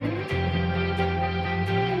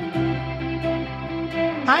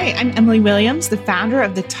Hi, I'm Emily Williams, the founder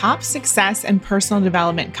of the top success and personal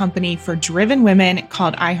development company for driven women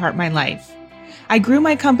called I Heart My Life. I grew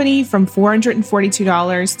my company from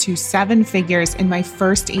 $442 to seven figures in my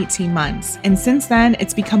first 18 months. And since then,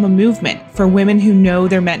 it's become a movement for women who know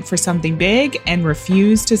they're meant for something big and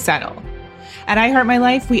refuse to settle. At I Heart My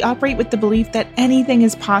Life, we operate with the belief that anything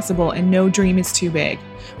is possible and no dream is too big.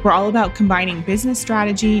 We're all about combining business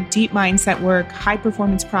strategy, deep mindset work, high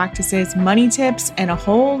performance practices, money tips, and a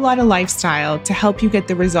whole lot of lifestyle to help you get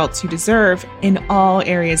the results you deserve in all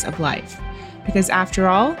areas of life. Because after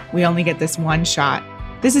all, we only get this one shot.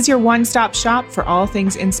 This is your one-stop shop for all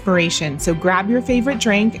things inspiration. So grab your favorite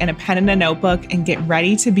drink and a pen and a notebook and get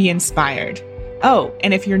ready to be inspired. Oh,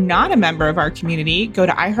 and if you're not a member of our community, go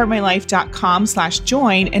to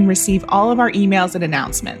iheartmylife.com/join and receive all of our emails and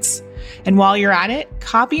announcements. And while you're at it,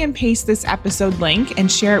 copy and paste this episode link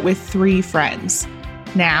and share it with 3 friends.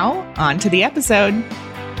 Now, on to the episode.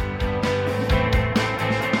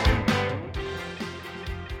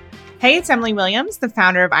 Hey, it's Emily Williams, the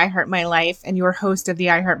founder of I Heart My Life and your host of the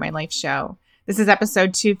I Heart My Life show. This is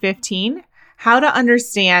episode 215, How to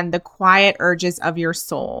Understand the Quiet Urges of Your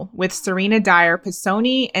Soul with Serena Dyer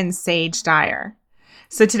Pisoni and Sage Dyer.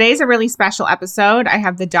 So today's a really special episode. I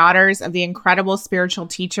have the daughters of the incredible spiritual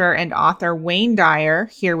teacher and author Wayne Dyer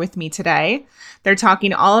here with me today. They're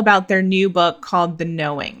talking all about their new book called The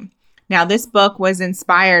Knowing. Now, this book was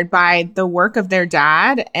inspired by the work of their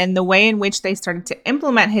dad and the way in which they started to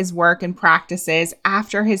implement his work and practices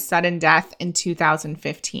after his sudden death in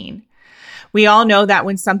 2015. We all know that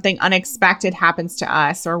when something unexpected happens to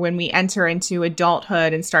us or when we enter into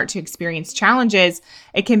adulthood and start to experience challenges,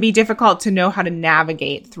 it can be difficult to know how to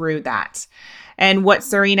navigate through that. And what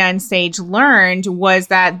Serena and Sage learned was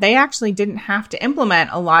that they actually didn't have to implement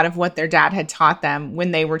a lot of what their dad had taught them when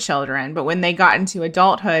they were children. But when they got into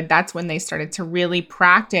adulthood, that's when they started to really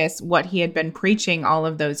practice what he had been preaching all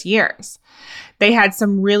of those years. They had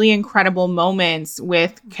some really incredible moments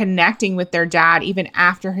with connecting with their dad even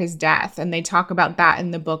after his death. And they talk about that in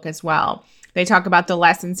the book as well. They talk about the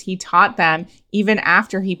lessons he taught them even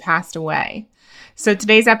after he passed away. So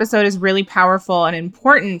today's episode is really powerful and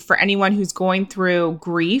important for anyone who's going through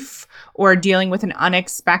grief or dealing with an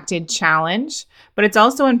unexpected challenge. But it's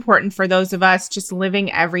also important for those of us just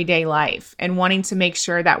living everyday life and wanting to make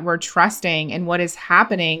sure that we're trusting in what is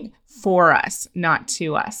happening for us, not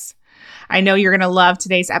to us. I know you're going to love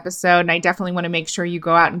today's episode, and I definitely want to make sure you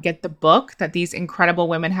go out and get the book that these incredible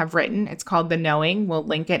women have written. It's called The Knowing. We'll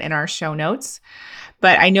link it in our show notes.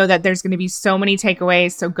 But I know that there's going to be so many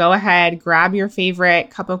takeaways, so go ahead, grab your favorite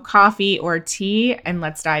cup of coffee or tea, and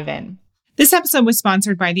let's dive in. This episode was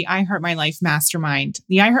sponsored by the I Heart My Life Mastermind.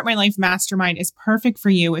 The I Heart My Life Mastermind is perfect for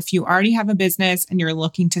you if you already have a business and you're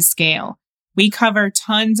looking to scale. We cover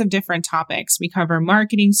tons of different topics. We cover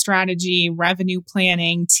marketing strategy, revenue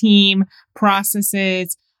planning, team,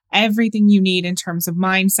 processes, everything you need in terms of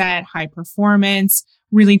mindset, high performance,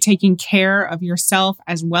 really taking care of yourself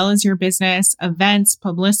as well as your business, events,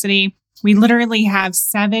 publicity. We literally have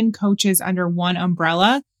 7 coaches under one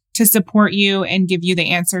umbrella to support you and give you the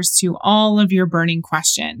answers to all of your burning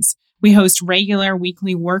questions. We host regular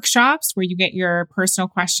weekly workshops where you get your personal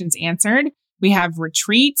questions answered. We have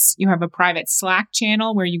retreats. You have a private Slack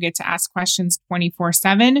channel where you get to ask questions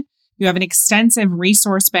 24/7. You have an extensive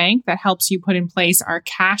resource bank that helps you put in place our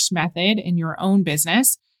cash method in your own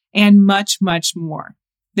business, and much, much more.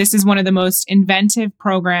 This is one of the most inventive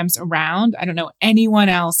programs around. I don't know anyone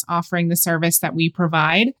else offering the service that we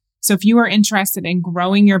provide. So if you are interested in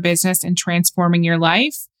growing your business and transforming your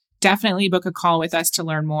life, definitely book a call with us to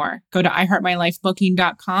learn more. Go to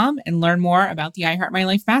iheartmylifebooking.com and learn more about the I Heart My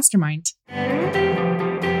Life Mastermind.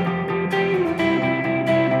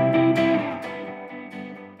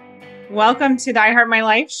 Welcome to the I Heart My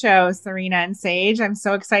Life show, Serena and Sage. I'm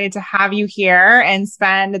so excited to have you here and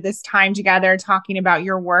spend this time together talking about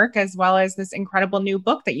your work as well as this incredible new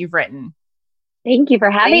book that you've written. Thank you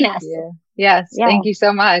for having us. Yes, thank you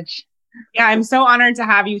so much. Yeah, I'm so honored to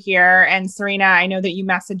have you here. And Serena, I know that you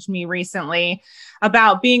messaged me recently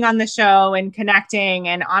about being on the show and connecting.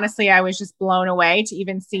 And honestly, I was just blown away to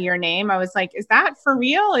even see your name. I was like, is that for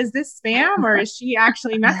real? Is this spam or is she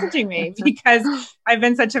actually messaging me? Because I've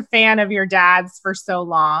been such a fan of your dad's for so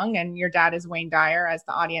long. And your dad is Wayne Dyer, as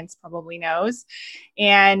the audience probably knows.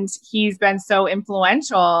 And he's been so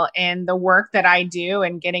influential in the work that I do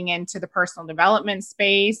and getting into the personal development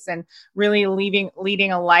space and really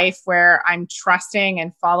leading a life where I'm trusting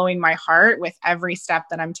and following my heart with every step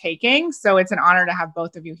that I'm taking. So it's an honor to have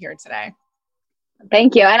both of you here today.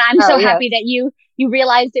 Thank you. And I'm so happy that you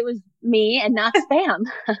realized it was me and not spam.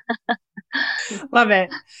 Love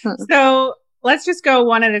it. So Let's just go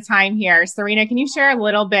one at a time here. Serena, can you share a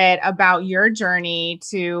little bit about your journey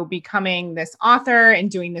to becoming this author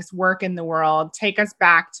and doing this work in the world? Take us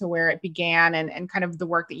back to where it began and kind of the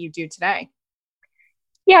work that you do today.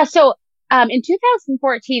 Yeah. So in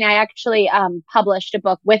 2014, I actually published a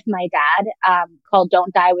book with my dad called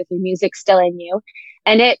Don't Die with Your Music Still in You.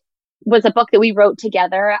 And it was a book that we wrote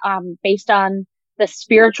together based on the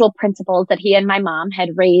spiritual principles that he and my mom had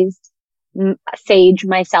raised Sage,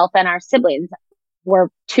 myself, and our siblings.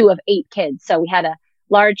 Were 2 of 8 kids. So we had a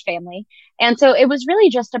large family. And so it was really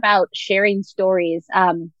just about sharing stories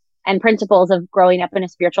and principles of growing up in a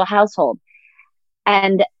spiritual household.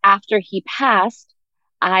 And after he passed,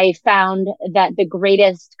 I found that the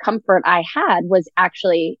greatest comfort I had was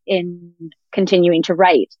actually in continuing to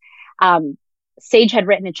write. Sage had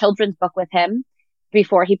written a children's book with him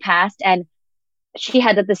before he passed, and she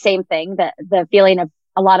had the same thing, the feeling of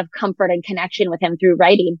a lot of comfort and connection with him through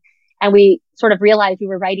writing. And we sort of realized we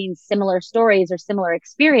were writing similar stories or similar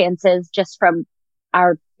experiences just from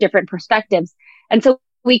our different perspectives. And so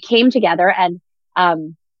we came together and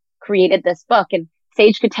created this book. And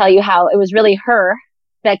Sage could tell you how it was really her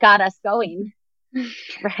that got us going.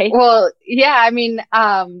 Right. Well, yeah, I mean,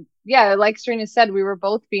 yeah, like Serena said, we were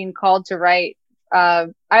both being called to write. I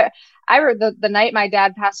the night my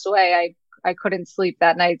dad passed away, I couldn't sleep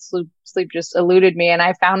that night. Sleep just eluded me. And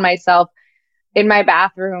I found myself in my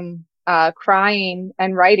bathroom, crying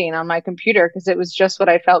and writing on my computer because it was just what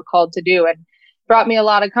I felt called to do, and brought me a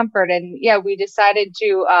lot of comfort. And yeah, we decided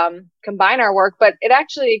to combine our work, but it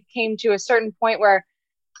actually came to a certain point where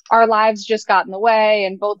our lives just got in the way.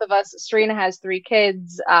 And both of us, Serena has 3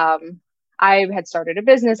 kids. I had started a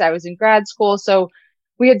business. I was in grad school. So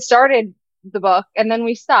we had started the book and then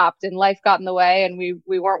we stopped and life got in the way and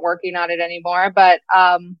we weren't working on it anymore. But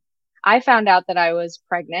I found out that I was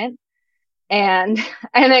pregnant. And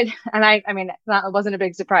I mean, it wasn't a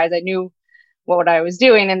big surprise. I knew what I was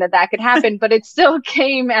doing and that could happen, but it still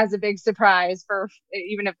came as a big surprise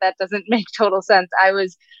even if that doesn't make total sense. I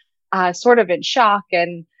was sort of in shock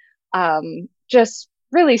and just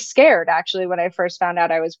really scared actually when I first found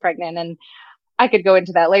out I was pregnant. And I could go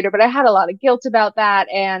into that later, but I had a lot of guilt about that.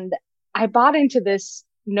 And I bought into this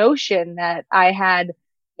notion that I had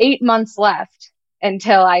 8 months left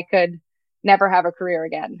until I could never have a career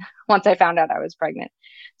again once I found out I was pregnant.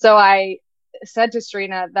 So I said to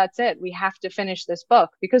Serena, that's it. We have to finish this book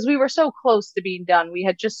because we were so close to being done. We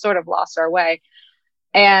had just sort of lost our way.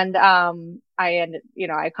 And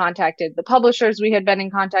I contacted the publishers we had been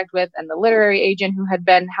in contact with and the literary agent who had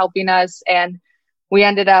been helping us. And we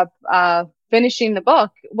ended up finishing the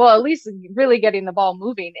book. Well, at least really getting the ball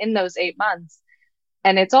moving in those 8 months.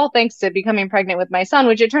 And it's all thanks to becoming pregnant with my son,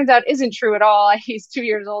 which it turns out isn't true at all. He's 2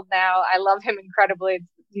 years old now. I love him incredibly.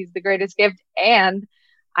 He's the greatest gift. And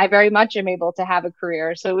I very much am able to have a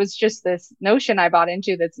career. So it was just this notion I bought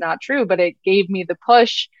into that's not true, but it gave me the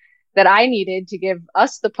push that I needed to give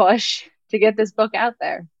us the push to get this book out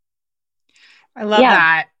there. I love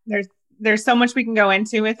that. There's so much we can go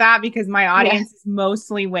into with that because my audience is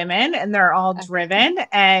mostly women and they're all driven.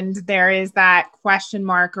 And there is that question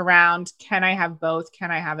mark around, can I have both?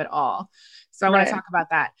 Can I have it all? So I want to talk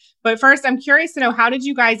about that. But first, I'm curious to know, how did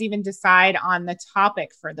you guys even decide on the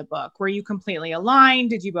topic for the book? Were you completely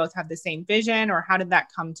aligned? Did you both have the same vision, or how did that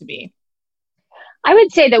come to be? I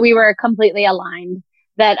would say that we were completely aligned,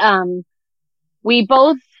 that we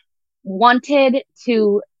both wanted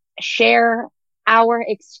to share our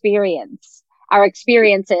experiences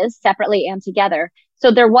separately and together.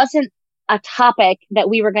 So there wasn't a topic that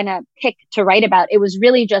we were going to pick to write about. It was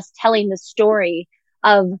really just telling the story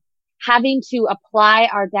of having to apply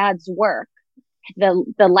our dad's work, the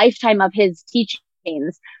lifetime of his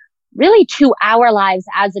teachings, really to our lives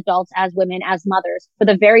as adults, as women, as mothers for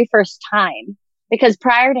the very first time. Because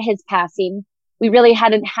prior to his passing, we really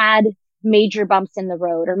hadn't had major bumps in the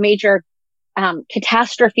road or major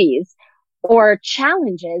catastrophes or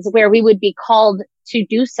challenges where we would be called to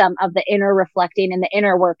do some of the inner reflecting and the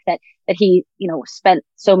inner work that he, spent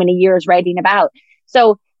so many years writing about.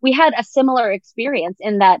 So we had a similar experience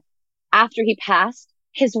in that after he passed,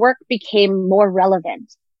 his work became more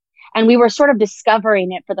relevant. And we were sort of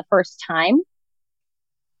discovering it for the first time,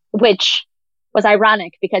 which was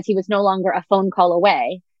ironic because he was no longer a phone call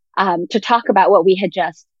away to talk about what we had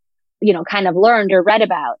just, kind of learned or read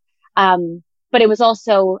about. But it was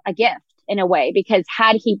also a gift in a way, because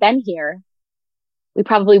had he been here, we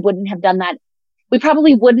probably wouldn't have done that. We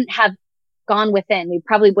probably wouldn't have gone within. We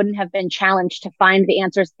probably wouldn't have been challenged to find the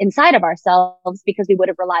answers inside of ourselves because we would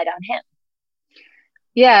have relied on him.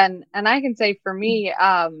 Yeah. And I can say for me,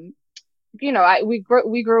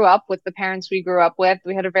 we grew up with the parents we grew up with.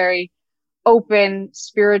 We had a very open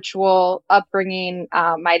spiritual upbringing.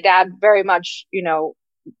 My dad very much,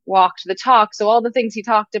 walked the talk. So all the things he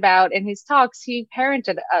talked about in his talks, he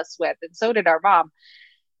parented us with, and so did our mom.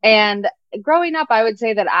 And growing up, I would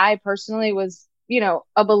say that I personally was,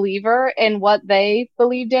 a believer in what they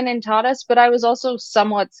believed in and taught us, but I was also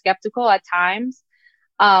somewhat skeptical at times.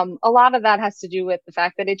 A lot of that has to do with the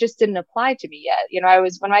fact that it just didn't apply to me yet.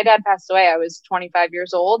 When my dad passed away, I was 25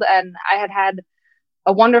 years old, and I had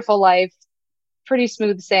a wonderful life, pretty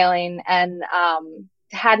smooth sailing, and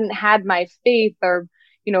hadn't had my faith or,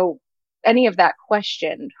 any of that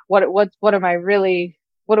questioned. What am I really,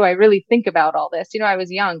 what do I really think about all this? I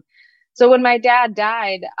was young. So when my dad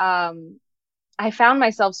died, I found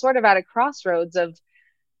myself sort of at a crossroads of,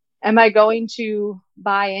 am I going to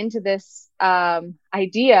buy into this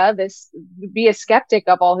idea, be a skeptic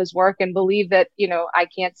of all his work and believe that, I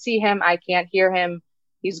can't see him, I can't hear him,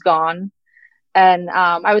 he's gone. And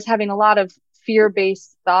I was having a lot of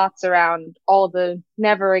fear-based thoughts around all the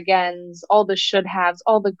never agains, all the should haves,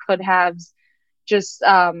 all the could haves, just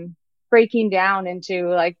breaking down into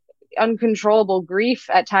like uncontrollable grief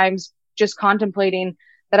at times, just contemplating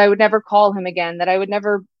that I would never call him again, that I would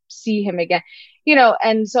never see him again,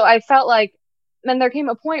 and so I felt like, then there came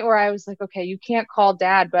a point where I was like, okay, you can't call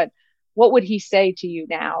dad, but what would he say to you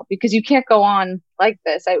now? Because you can't go on like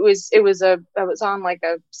this. I was on like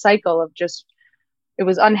a cycle of just, it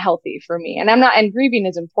was unhealthy for me. And grieving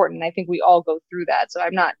is important. I think we all go through that. So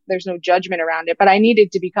there's no judgment around it, but I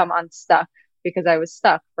needed to become unstuck because I was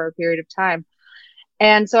stuck for a period of time.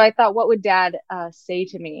 And so I thought, what would dad say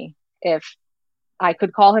to me if I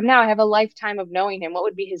could call him now? I have a lifetime of knowing him. What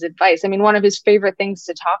would be his advice? I mean, one of his favorite things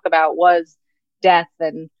to talk about was death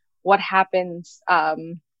and what happens,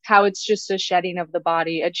 how it's just a shedding of the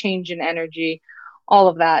body, a change in energy, all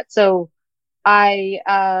of that. So I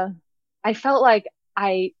felt like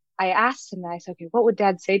I asked him, and I said, okay, what would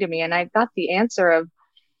dad say to me? And I got the answer of,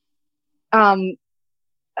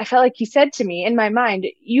 I felt like he said to me in my mind,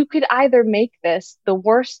 you could either make this the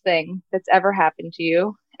worst thing that's ever happened to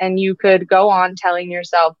you, and you could go on telling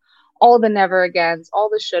yourself all the never agains, all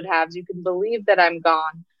the should haves. You can believe that I'm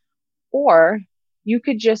gone, or you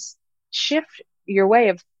could just shift your way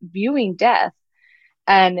of viewing death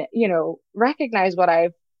and, recognize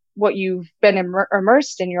what you've been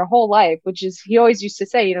immersed in your whole life, which is, he always used to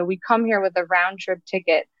say, we come here with a round trip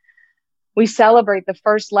ticket. We celebrate the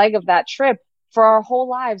first leg of that trip for our whole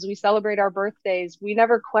lives. We celebrate our birthdays. We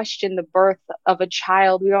never question the birth of a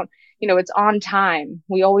child. We don't, it's on time.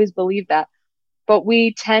 We always believe that. But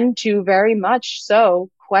we tend to very much so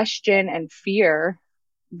question and fear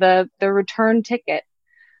the return ticket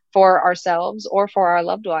for ourselves or for our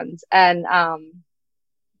loved ones. And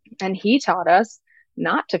he taught us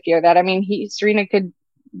not to fear that. I mean, Serena could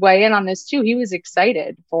weigh in on this too. He was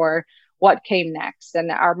excited for what came next. And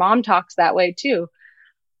our mom talks that way too.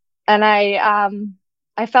 And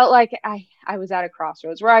I felt like I was at a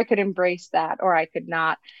crossroads where I could embrace that or I could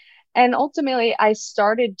not. And ultimately, I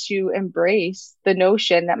started to embrace the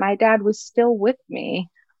notion that my dad was still with me,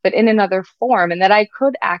 but in another form, and that I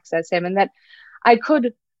could access him, and that I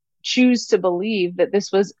could choose to believe that this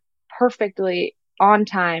was perfectly on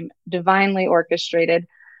time, divinely orchestrated.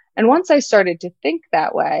 And once I started to think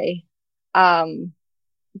that way,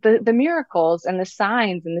 the miracles and the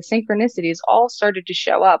signs and the synchronicities all started to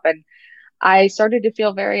show up, and I started to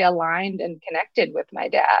feel very aligned and connected with my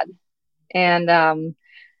dad.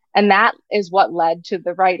 And that is what led to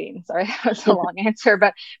the writing. Sorry, that was a long answer,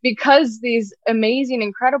 but because these amazing,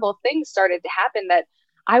 incredible things started to happen that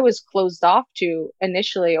I was closed off to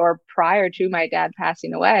initially or prior to my dad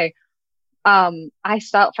passing away, I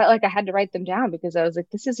felt like I had to write them down because I was like,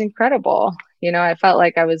 this is incredible. I felt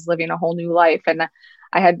like I was living a whole new life, and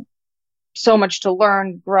I had so much to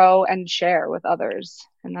learn, grow, and share with others.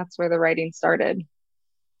 And that's where the writing started.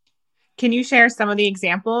 Can you share some of the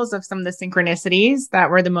examples of some of the synchronicities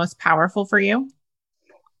that were the most powerful for you?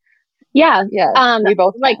 Yeah. We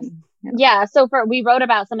both like, yeah. So we wrote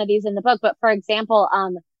about some of these in the book, but for example,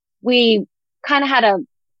 we kind of had a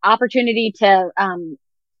opportunity to,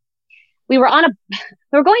 we were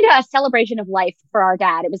going to a celebration of life for our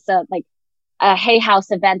dad. It was a Hay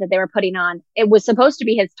House event that they were putting on. It was supposed to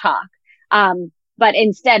be his talk. But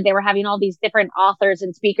instead they were having all these different authors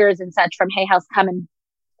and speakers and such from Hay House come and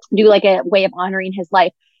do like a way of honoring his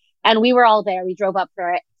life. And we were all there. We drove up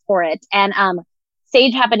for it. And,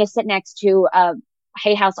 Sage happened to sit next to a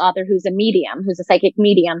Hay House author who's a psychic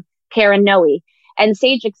medium, Karen Noe. And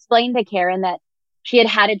Sage explained to Karen that she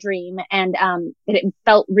had a dream and, that it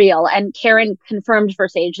felt real. And Karen confirmed for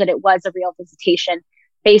Sage that it was a real visitation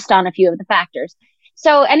based on a few of the factors.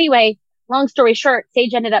 So anyway, long story short,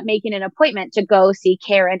 Sage ended up making an appointment to go see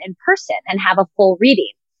Karen in person and have a full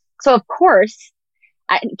reading. So of course,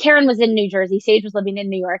 Karen was in New Jersey. Sage was living in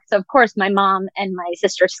New York. So of course, my mom and my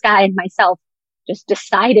sister Sky and myself just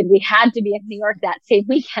decided we had to be in New York that same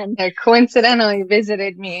weekend. They coincidentally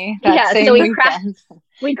visited me that same so weekend.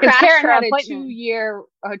 We crashed Karen her had appointment.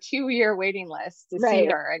 a 2-year waiting list to Right. see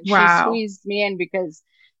her, and Wow. she squeezed me in because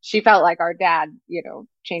she felt like our dad,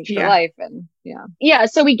 changed her life, and yeah.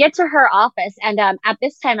 So we get to her office, and at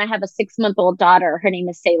this time, I have a 6-month-old daughter. Her name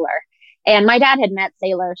is Sailor, and my dad had met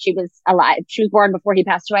Sailor. She was alive. She was born before he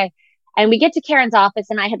passed away. And we get to Karen's office,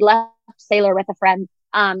 and I had left Sailor with a friend.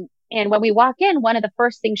 And when we walk in, one of the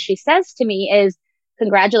first things she says to me is,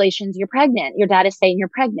 "Congratulations, you're pregnant. Your dad is saying you're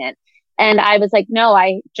pregnant." And I was like, "No,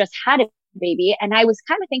 I just had a baby." And I was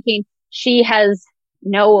kind of thinking she has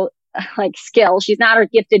no skill. She's not a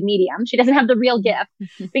gifted medium. She doesn't have the real gift,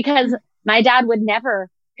 because my dad would never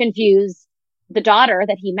confuse the daughter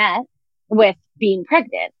that he met with being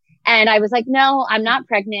pregnant. And I was like, "No, I'm not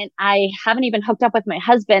pregnant. I haven't even hooked up with my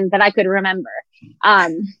husband that I could remember."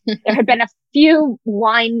 There had been a few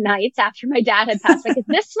wine nights after my dad had passed, because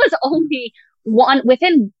this was only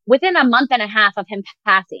within a month and a half of him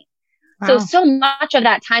passing. Wow. So much of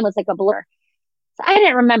that time was like a blur. So I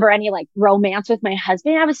didn't remember any romance with my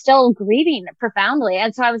husband. I was still grieving profoundly.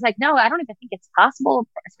 And so I was like, "No, I don't even think it's possible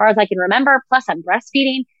as far as I can remember. Plus I'm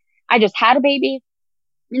breastfeeding. I just had a baby."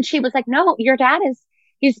 And she was like, "No, your dad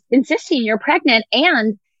he's insisting you're pregnant.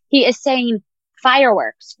 And he is saying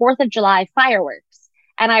fireworks, 4th of July fireworks."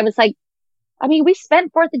 And I was like, I mean, we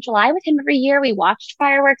spent 4th of July with him every year. We watched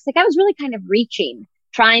fireworks. I was really kind of reaching,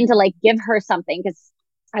 trying to give her something, because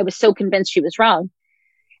I was so convinced she was wrong.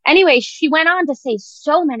 Anyway, she went on to say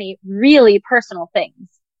so many really personal things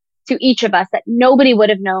to each of us that nobody would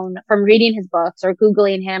have known from reading his books or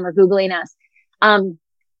Googling him or Googling us,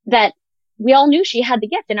 that we all knew she had the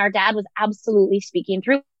gift, and our dad was absolutely speaking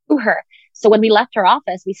through her. So when we left her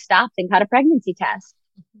office, we stopped and got a pregnancy test,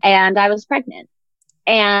 and I was pregnant.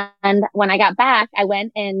 And when I got back, I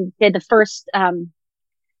went and did the first,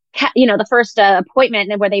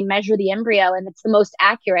 appointment where they measure the embryo, and it's the most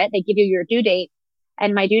accurate. They give you your due date,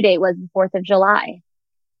 and my due date was the 4th of July.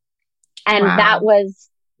 And Wow. that was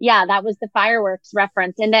the fireworks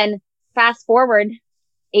reference. And then fast forward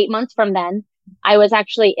 8 months from then, I was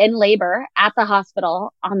actually in labor at the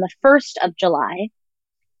hospital on the 1st of July.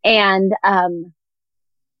 And,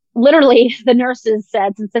 literally the nurses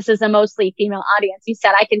said, since this is a mostly female audience, you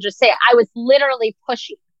said, I can just say it, I was literally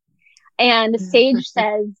pushing. And Sage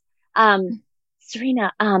says,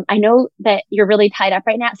 "Serena, I know that you're really tied up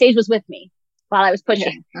right now." Sage was with me while I was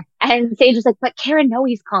pushing. Yeah. And Sage was like, "But Karen, no,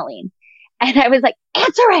 he's calling." And I was like,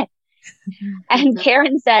 "Answer it." And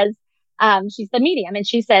Karen says, she's the medium, and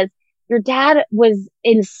she says, "Your dad was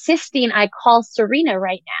insisting I call Serena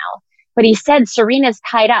right now, but he said Serena's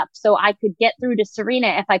tied up, so I could get through to Serena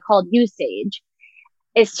if I called you, Sage.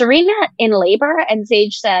 Is Serena in labor?" And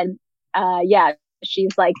Sage said, "Yeah,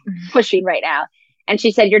 she's pushing right now." And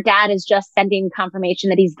she said, "Your dad is just sending confirmation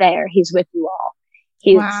that he's there. He's with you all.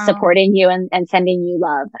 He's supporting you and sending you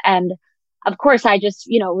love." And of course, I just,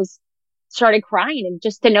 started crying, and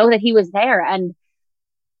just to know that he was there. And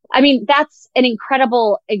I mean, that's an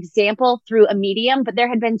incredible example through a medium, but there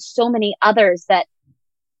had been so many others that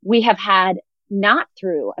we have had not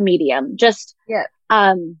through a medium. Just, go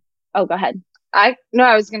ahead. I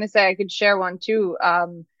was going to say I could share one too.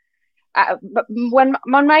 But when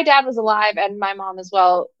my dad was alive, and my mom as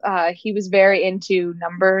well, he was very into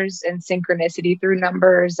numbers and synchronicity through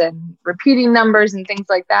numbers and repeating numbers and things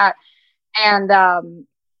like that. And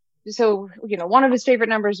so, one of his favorite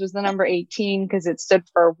numbers was the number 18, because it stood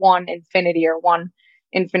for one infinity, or one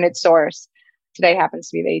infinite source. Today happens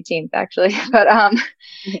to be the 18th, actually. But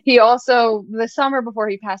he also, the summer before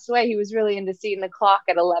he passed away, he was really into seeing the clock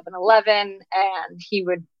at 11:11, and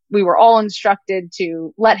we were all instructed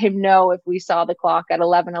to let him know if we saw the clock at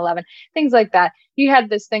 11:11, things like that. He had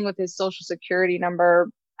this thing with his social security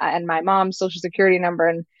number and my mom's social security number,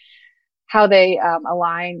 and how they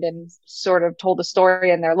aligned and sort of told a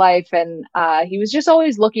story in their life. And he was just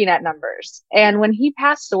always looking at numbers. And when he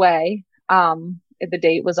passed away, the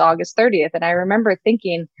date was August 30th. And I remember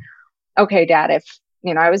thinking, okay, Dad, if,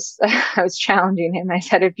 I was, I was challenging him. I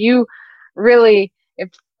said, if you really,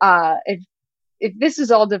 if this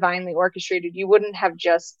is all divinely orchestrated, you wouldn't have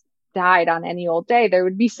just died on any old day. There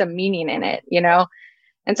would be some meaning in it,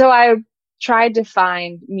 And so I tried to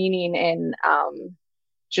find meaning in,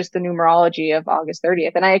 just the numerology of August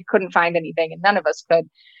 30th. And I couldn't find anything, and none of us could.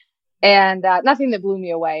 And nothing that blew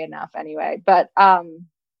me away enough anyway. But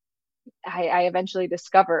I eventually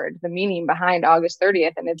discovered the meaning behind August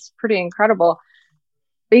 30th, and it's pretty incredible.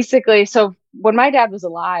 Basically, so when my dad was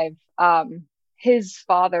alive, his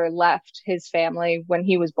father left his family when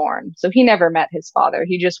he was born. So he never met his father.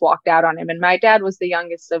 He just walked out on him. And my dad was the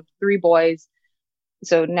youngest of three boys.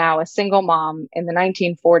 So now a single mom in the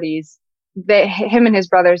 1940s. Him and his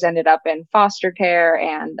brothers ended up in foster care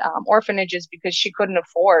and orphanages because she couldn't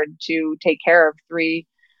afford to take care of three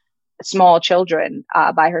small children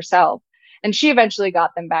by herself. And she eventually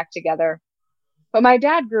got them back together. But my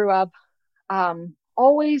dad grew up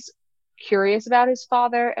always curious about his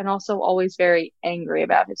father and also always very angry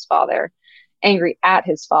about his father, angry at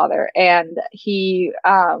his father. And he,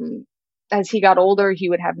 as he got older, he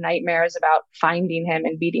would have nightmares about finding him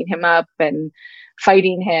and beating him up and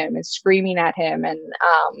fighting him and screaming at him. And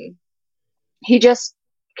he just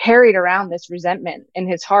carried around this resentment in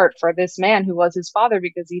his heart for this man who was his father,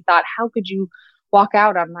 because he thought, how could you walk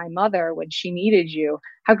out on my mother when she needed you?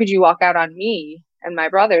 How could you walk out on me and my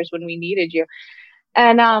brothers when we needed you?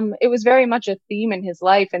 And it was very much a theme in his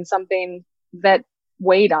life and something that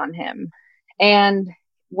weighed on him. And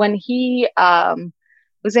when he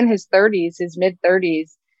was in his 30s, his mid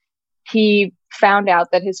 30s, he found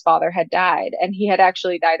out that his father had died, and he had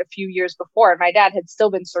actually died a few years before. And my dad had still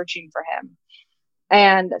been searching for him.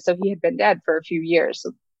 And so he had been dead for a few years.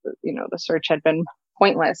 So, the search had been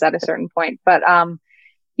pointless at a certain point. But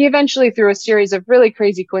he eventually, through a series of really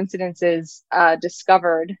crazy coincidences,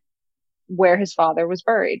 discovered where his father was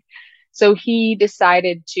buried. So he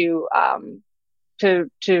decided to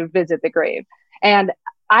visit the grave. And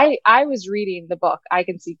I was reading the book I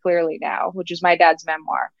Can See Clearly Now, which is my dad's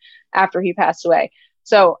memoir after he passed away.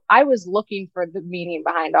 So I was looking for the meaning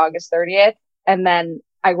behind August 30th, and then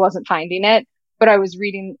I wasn't finding it, but I was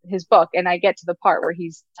reading his book, and I get to the part where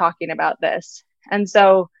he's talking about this. And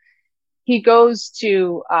so he goes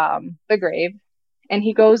to the grave, and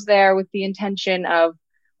he goes there with the intention of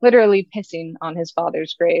literally pissing on his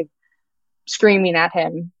father's grave, screaming at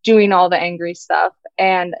him, doing all the angry stuff,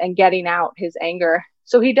 and getting out his anger.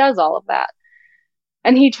 So he does all of that.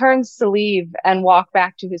 And he turns to leave and walk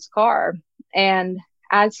back to his car. And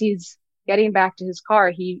as he's getting back to his car,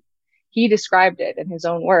 he described it in his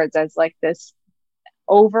own words as like this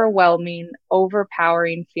overwhelming,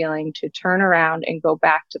 overpowering feeling to turn around and go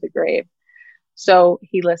back to the grave. So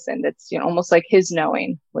he listened. It's almost like his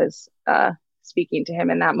knowing was speaking to him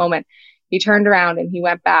in that moment. He turned around and he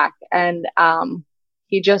went back, and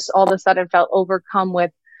he just all of a sudden felt overcome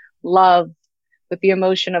with love, with the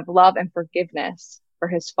emotion of love and forgiveness for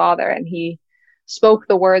his father. And he spoke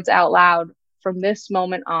the words out loud, from this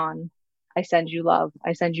moment on, I send you love.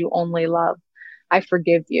 I send you only love. I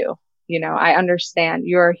forgive you. I understand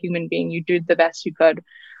you're a human being. You did the best you could,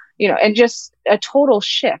 and just a total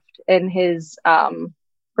shift in his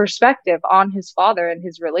perspective on his father and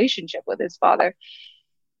his relationship with his father.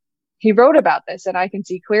 He wrote about this, and I Can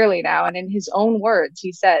See Clearly Now. And in his own words,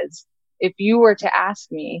 he says, if you were to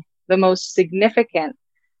ask me the most significant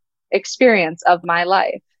experience of my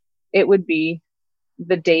life, it would be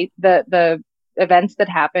the date, the events that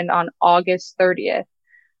happened on August 30th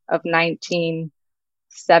of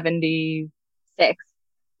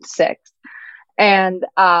 1976. And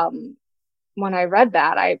when I read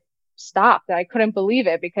that, I stopped. I couldn't believe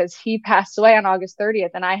it, because he passed away on August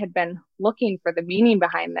 30th, and I had been looking for the meaning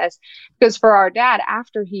behind this, because for our dad,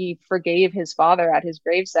 after he forgave his father at his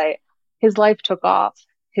gravesite, his life took off.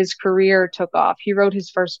 His career took off. He wrote his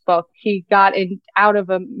first book. He got out of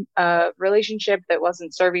a relationship that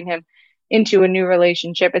wasn't serving him into a new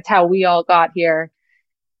relationship. It's how we all got here.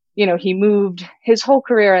 He moved. His whole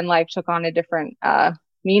career and life took on a different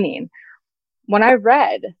meaning. When I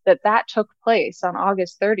read that took place on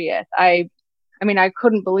August 30th, I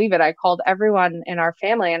couldn't believe it. I called everyone in our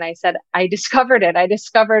family and I said, I discovered it. I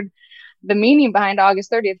discovered the meaning behind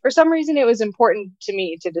August 30th. For some reason, it was important to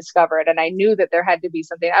me to discover it. And I knew that there had to be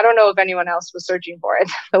something. I don't know if anyone else was searching for it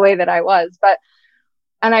the way that I was,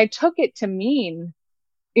 and I took it to mean,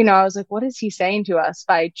 I was like, what is he saying to us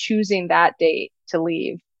by choosing that date to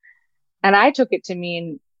leave? And I took it to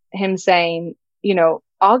mean him saying,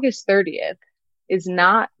 August 30th is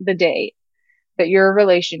not the date that your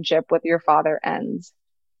relationship with your father ends.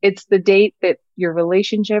 It's the date that your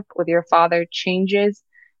relationship with your father changes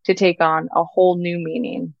to take on a whole new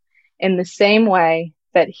meaning, in the same way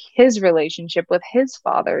that his relationship with his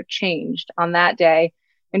father changed on that day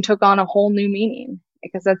and took on a whole new meaning,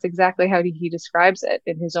 because that's exactly how he describes it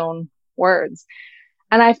in his own words.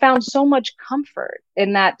 And I found so much comfort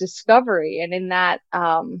in that discovery and in that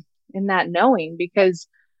knowing, because,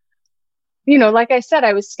 like I said,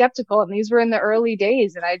 I was skeptical, and these were in the early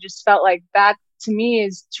days, and I just felt like that to me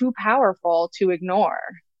is too powerful to ignore.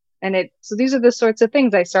 So these are the sorts of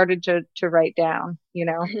things I started to write down, you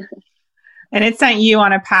know. And it sent you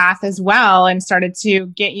on a path as well and started to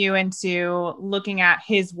get you into looking at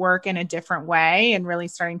his work in a different way and really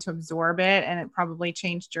starting to absorb it. And it probably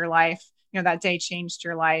changed your life. You know, that day changed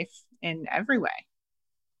your life in every way.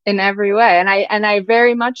 In every way. And I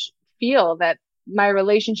very much feel that my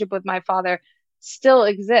relationship with my father still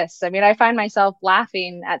exists. I mean, I find myself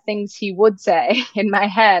laughing at things he would say in my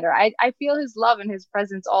head, or I feel his love and his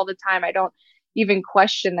presence all the time. I don't even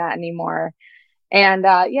question that anymore. And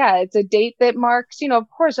yeah, it's a date that marks, you know, of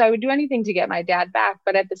course, I would do anything to get my dad back.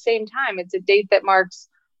 But at the same time, it's a date that marks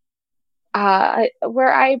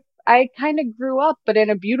where I kind of grew up, but in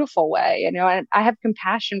a beautiful way, you know, and I have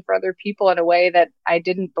compassion for other people in a way that I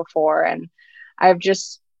didn't before. And I've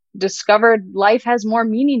just discovered life has more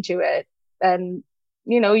meaning to it. And,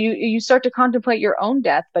 you know, you start to contemplate your own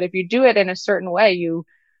death, but if you do it in a certain way,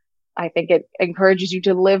 I think it encourages you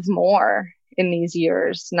to live more in these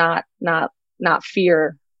years, not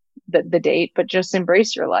fear the date, but just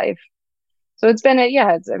embrace your life. So it's been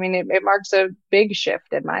it marks a big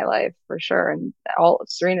shift in my life for sure. And all of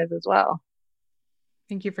Serena's as well.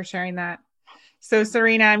 Thank you for sharing that. So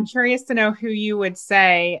Serena, I'm curious to know who you would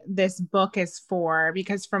say this book is for,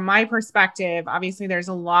 because from my perspective, obviously there's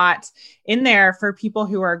a lot in there for people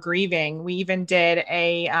who are grieving. We even did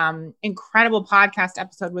a incredible podcast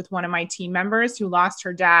episode with one of my team members who lost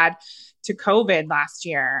her dad to COVID last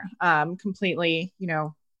year, completely, you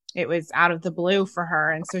know, it was out of the blue for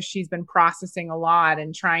her. And so she's been processing a lot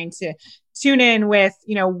and trying to tune in with,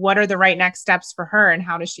 you know, what are the right next steps for her and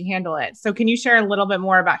how does she handle it? So can you share a little bit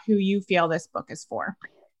more about who you feel this book is for?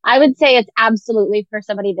 I would say it's absolutely for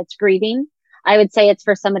somebody that's grieving. I would say it's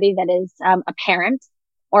for somebody that is a parent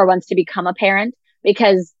or wants to become a parent,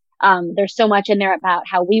 because there's so much in there about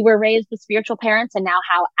how we were raised with spiritual parents and now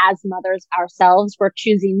how as mothers ourselves we're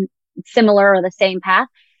choosing similar or the same path.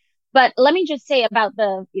 But let me just say about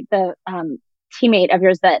the teammate of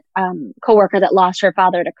yours, that coworker that lost her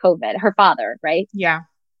father to COVID, her father, right? Yeah.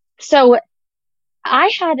 So I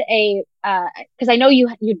had because I know you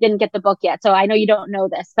didn't get the book yet, so I know you don't know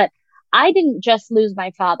this, but I didn't just lose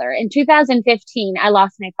my father. In 2015, I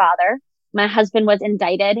lost my father. My husband was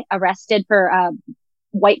indicted, arrested for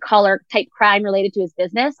white collar type crime related to his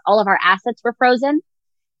business. All of our assets were frozen.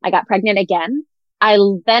 I got pregnant again. I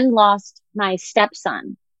then lost my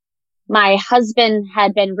stepson. My husband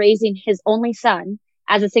had been raising his only son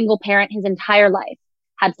as a single parent his entire life,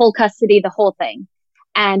 had full custody, the whole thing.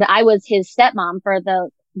 And I was his stepmom for the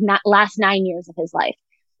last 9 years of his life.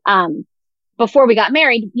 Before we got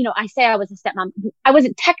married, you know, I say I was a stepmom. I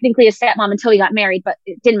wasn't technically a stepmom until we got married, but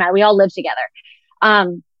it didn't matter. We all lived together.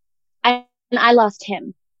 And I lost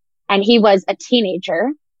him, and he was a teenager,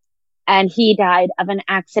 and he died of an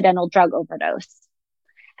accidental drug overdose.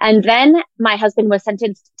 And then my husband was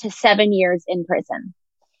sentenced to 7 years in prison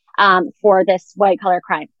for this white collar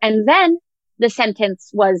crime. And then the sentence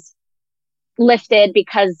was lifted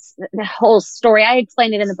because the whole story, I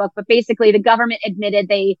explained it in the book, but basically the government admitted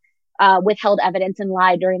they withheld evidence and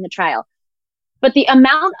lied during the trial. But the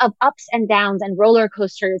amount of ups and downs and roller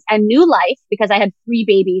coasters and new life, because I had 3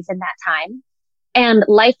 babies in that time, and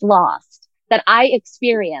life lost that I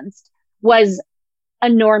experienced was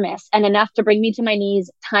enormous and enough to bring me to my knees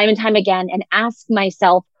time and time again and ask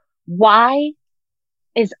myself, why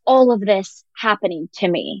is all of this happening to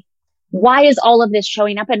me? Why is all of this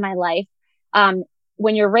showing up in my life?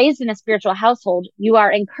 When you're raised in a spiritual household, you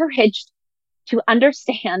are encouraged to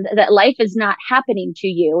understand that life is not happening to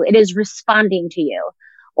you. It is responding to you.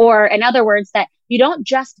 Or in other words, that you don't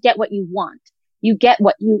just get what you want, you get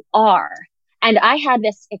what you are. And I had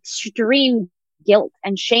this extreme guilt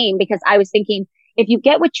and shame because I was thinking, if you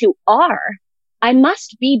get what you are, I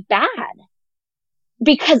must be bad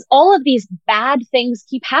because all of these bad things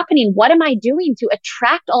keep happening. What am I doing to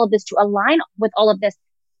attract all of this, to align with all of this?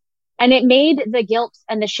 And it made the guilt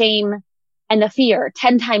and the shame and the fear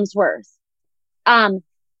 10 times worse.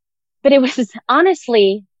 But it was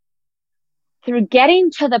honestly through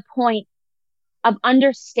getting to the point of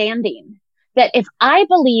understanding that if I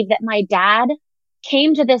believe that my dad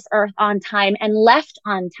came to this earth on time and left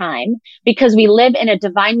on time because we live in a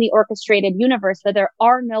divinely orchestrated universe where there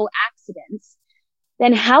are no accidents,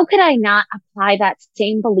 then how could I not apply that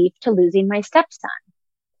same belief to losing my stepson?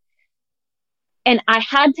 And I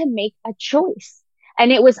had to make a choice.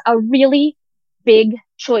 And it was a really big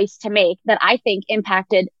choice to make that I think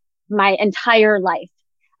impacted my entire life,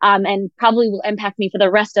 and probably will impact me for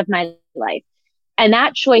the rest of my life. And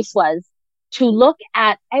that choice was to look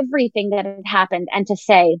at everything that had happened and to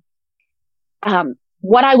say,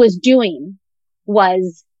 what I was doing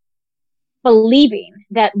was believing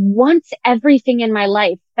that once everything in my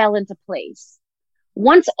life fell into place,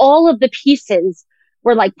 once all of the pieces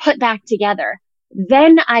were like put back together,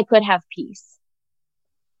 then I could have peace.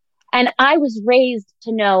 And I was raised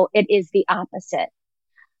to know it is the opposite.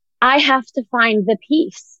 I have to find the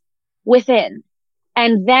peace within,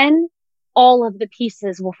 and then all of the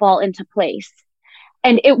pieces will fall into place.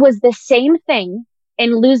 And it was the same thing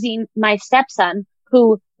in losing my stepson,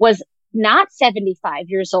 who was not 75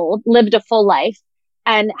 years old, lived a full life,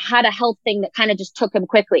 and had a health thing that kind of just took him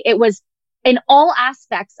quickly. It was in all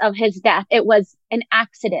aspects of his death, it was an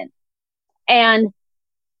accident. And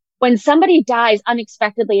when somebody dies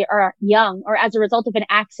unexpectedly or young or as a result of an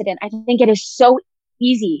accident, I think it is so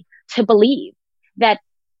easy to believe that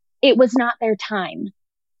it was not their time.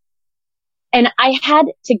 And I had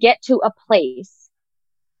to get to a place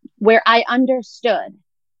where I understood,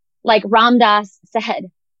 like Ram Dass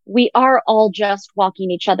said, we are all just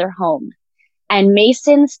walking each other home. And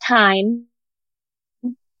Mason's time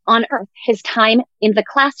on earth, his time in the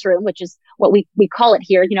classroom, which is what we call it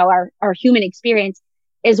here, you know, our human experience,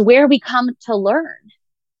 is where we come to learn.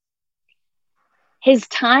 His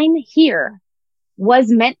time here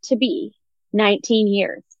was meant to be 19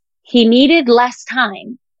 years. He needed less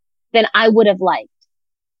time than I would have liked.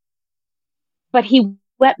 But he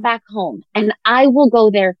went back home, and I will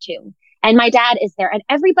go there too. And my dad is there, and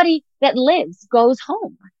everybody that lives goes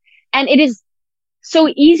home. And it is so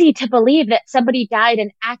easy to believe that somebody died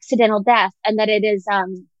an accidental death and that it is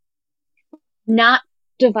not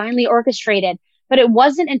divinely orchestrated. But it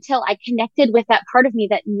wasn't until I connected with that part of me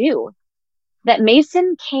that knew that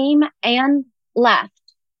Mason came and left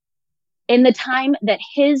in the time that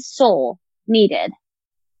his soul needed.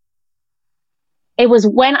 It was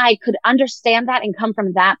when I could understand that and come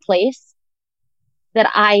from that place that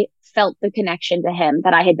I felt the connection to him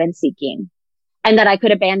that I had been seeking, and that I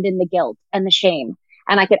could abandon the guilt and the shame.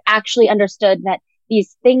 And I could actually understood that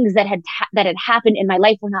these things that had happened in my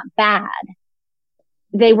life were not bad.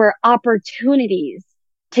 They were opportunities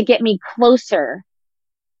to get me closer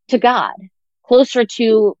to God, closer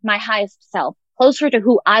to my highest self, closer to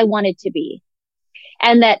who I wanted to be.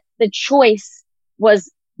 And that the choice was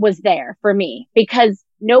there for me, because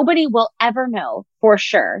nobody will ever know for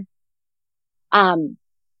sure,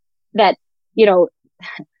 that, you know,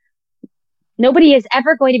 nobody is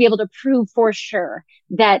ever going to be able to prove for sure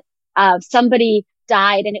that, somebody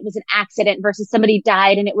died and it was an accident versus somebody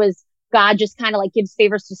died and it was God just kind of like gives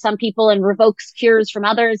favors to some people and revokes cures from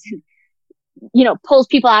others, and, you know, pulls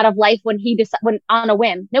people out of life when on a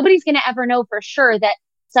whim. Nobody's going to ever know for sure that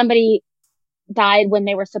somebody died when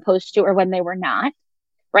they were supposed to or when they were not,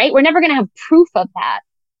 right? We're never going to have proof of that.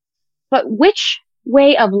 But which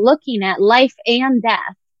way of looking at life and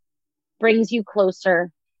death brings you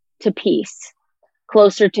closer to peace,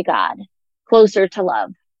 closer to God, closer to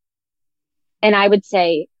love? And I would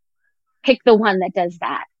say, pick the one that does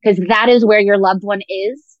that, because that is where your loved one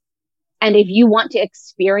is. And if you want to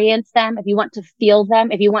experience them, if you want to feel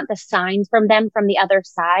them, if you want the signs from them from the other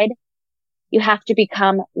side, you have to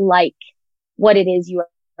become like what it is you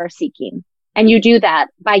are seeking. And you do that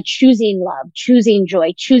by choosing love, choosing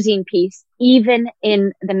joy, choosing peace, even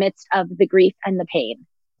in the midst of the grief and the pain,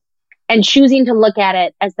 and choosing to look at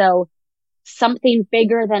it as though something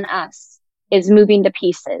bigger than us is moving to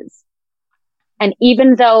pieces. And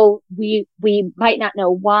even though we might not know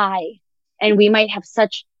why, and we might have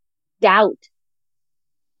such doubt,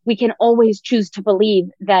 we can always choose to believe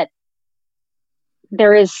that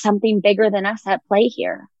there is something bigger than us at play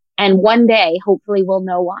here. And one day, hopefully, we'll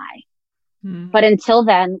know why. But until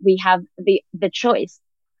then, we have the choice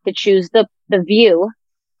to choose the view,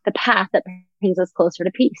 the path that brings us closer to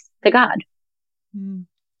peace, to God.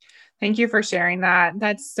 Thank you for sharing that.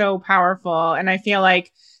 That's so powerful. And I feel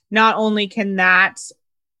like not only can that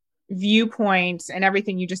viewpoint and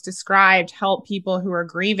everything you just described help people who are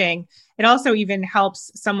grieving, it also even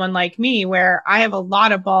helps someone like me, where I have a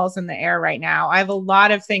lot of balls in the air right now. I have a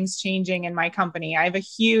lot of things changing in my company. I have a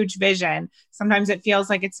huge vision. Sometimes it feels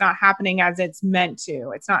like it's not happening as it's meant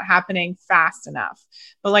to. It's not happening fast enough.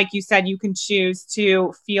 But like you said, you can choose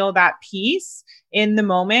to feel that peace in the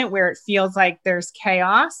moment where it feels like there's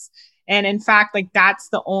chaos. And in fact, like that's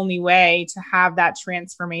the only way to have that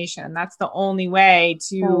transformation. That's the only way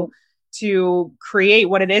to create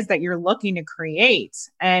what it is that you're looking to create,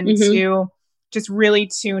 and to just really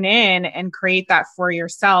tune in and create that for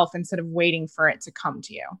yourself instead of waiting for it to come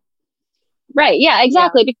to you. Right. Yeah,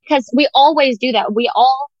 exactly. Yeah. Because we always do that. We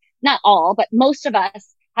all, not all, but most of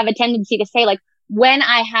us have a tendency to say, like, when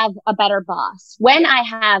I have a better boss, when I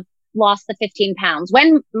have lost the 15 pounds,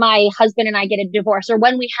 when my husband and I get a divorce, or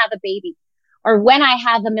when we have a baby, or when I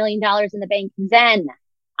have $1 million in the bank, then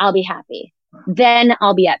I'll be happy. Then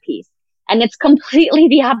I'll be at peace. And it's completely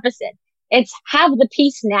the opposite. It's have the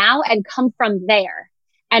peace now and come from there.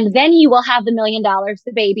 And then you will have the $1 million,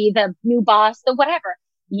 the baby, the new boss, the whatever.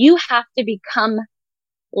 You have to become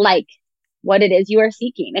like what it is you are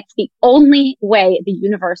seeking. It's the only way the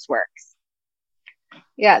universe works.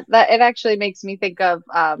 Yeah, that it actually makes me think of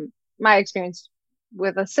my experience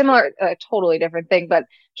with a similar, totally different thing, but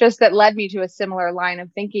just that led me to a similar line of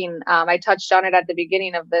thinking. I touched on it at the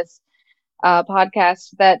beginning of this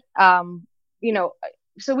podcast that, you know,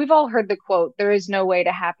 so we've all heard the quote, there is no way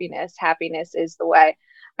to happiness. Happiness is the way.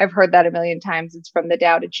 I've heard that a million times. It's from the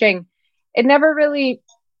Tao Te Ching. It never really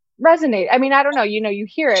resonated. I mean, I don't know, you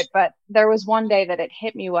hear it, but there was one day that it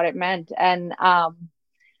hit me what it meant. And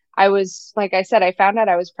I was, like I said, I found out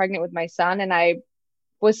I was pregnant with my son, and I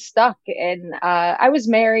was stuck in, I was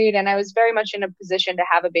married and I was very much in a position to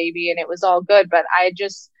have a baby, and it was all good. But I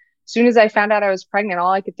just, as soon as I found out I was pregnant,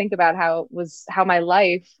 all I could think about how my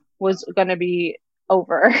life was going to be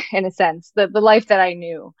over in a sense. The life that I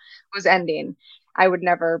knew was ending. I would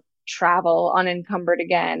never travel unencumbered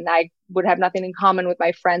again. I would have nothing in common with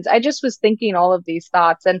my friends. I just was thinking all of these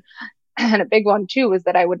thoughts. And a big one too was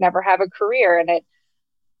that I would never have a career. And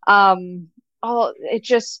it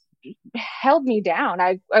just held me down.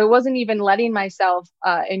 I wasn't even letting myself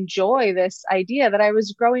enjoy this idea that I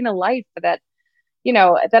was growing a life that,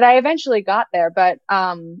 that I eventually got there. But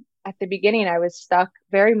at the beginning, I was stuck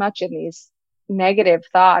very much in these negative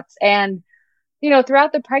thoughts. And,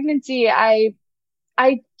 throughout the pregnancy, I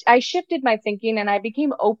shifted my thinking, and I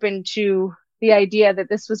became open to the idea that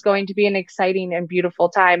this was going to be an exciting and beautiful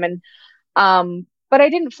time. And, but I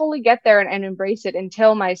didn't fully get there and embrace it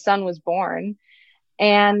until my son was born.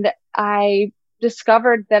 And I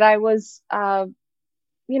discovered that I was, that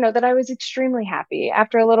I was extremely happy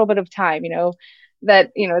after a little bit of time,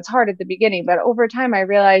 that, it's hard at the beginning, but over time I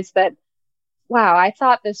realized that, wow, I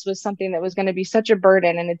thought this was something that was going to be such a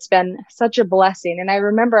burden, and it's been such a blessing. And I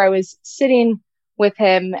remember I was sitting with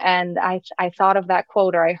him, and I thought of that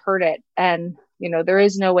quote, or I heard it, and, there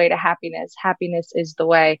is no way to happiness. Happiness is the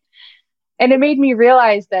way. And it made me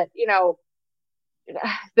realize that,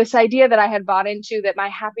 this idea that I had bought into, that my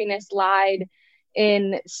happiness lied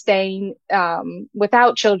in staying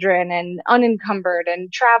without children and unencumbered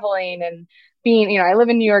and traveling and being, I live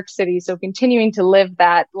in New York City. So continuing to live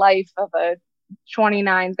that life of a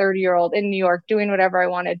 29, 30-year-old in New York, doing whatever I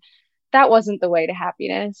wanted, that wasn't the way to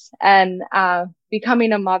happiness. And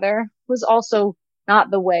becoming a mother was also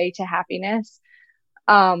not the way to happiness.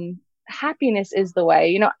 Happiness is the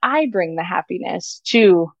way. I bring the happiness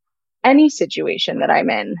to any situation that I'm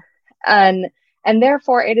in. And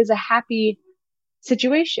therefore it is a happy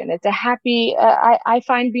situation. It's a happy, I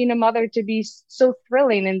find being a mother to be so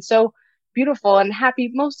thrilling and so beautiful and happy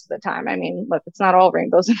most of the time. I mean, look, it's not all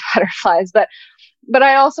rainbows and butterflies, but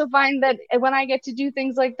I also find that when I get to do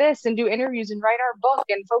things like this and do interviews and write our book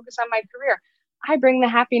and focus on my career, I bring the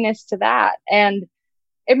happiness to that. And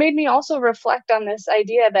it made me also reflect on this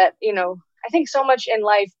idea that, I think so much in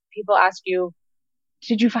life, people ask you,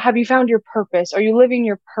 have you found your purpose? Are you living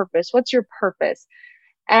your purpose? What's your purpose?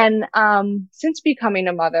 And since becoming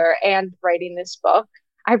a mother and writing this book,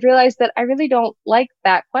 I've realized that I really don't like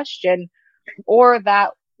that question or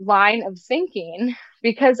that line of thinking,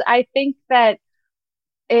 because I think that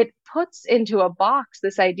it puts into a box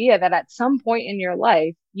this idea that at some point in your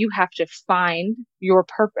life, you have to find your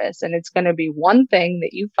purpose, and it's going to be one thing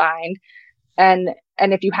that you find. And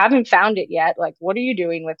if you haven't found it yet, like, what are you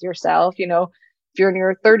doing with yourself? If you're in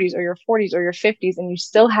your 30s or your 40s or your 50s and you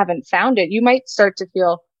still haven't found it, you might start to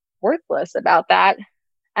feel worthless about that.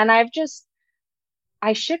 And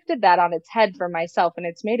I shifted that on its head for myself, and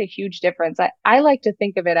it's made a huge difference. I like to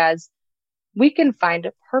think of it as we can find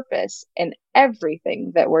a purpose in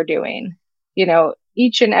everything that we're doing.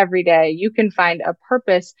 Each and every day you can find a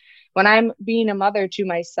purpose. When I'm being a mother to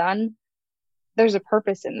my son, there's a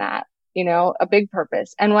purpose in that, a big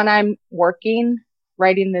purpose. And when I'm working,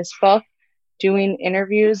 writing this book, doing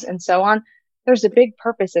interviews and so on, there's a big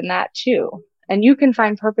purpose in that too. And you can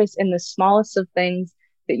find purpose in the smallest of things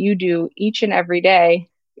that you do each and every day.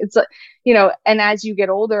 It's and as you get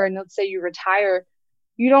older and let's say you retire,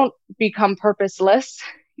 you don't become purposeless.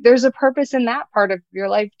 There's a purpose in that part of your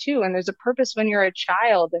life too. And there's a purpose when you're a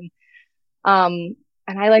child. And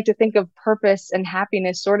I like to think of purpose and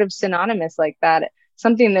happiness sort of synonymous like that.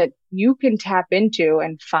 Something that you can tap into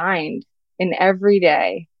and find in every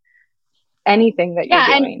day, anything that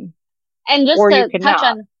you're doing. And just to touch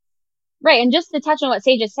on, right. And just to touch on what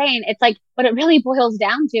Sage is saying, it's like, what it really boils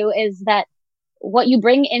down to is that what you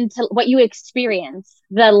bring into what you experience,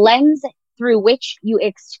 the lens through which you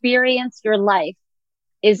experience your life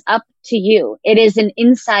is up to you. It is an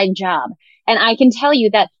inside job. And I can tell you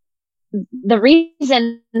that the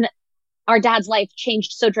reason our dad's life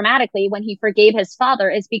changed so dramatically when he forgave his father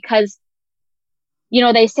is because, you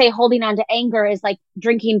know, they say holding on to anger is like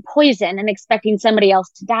drinking poison and expecting somebody else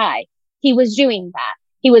to die. He was doing that.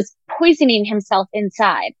 He was poisoning himself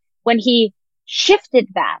inside. When he shifted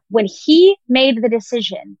that, when he made the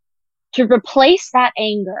decision to replace that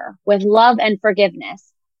anger with love and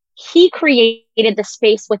forgiveness, he created the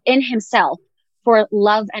space within himself for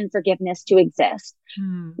love and forgiveness to exist.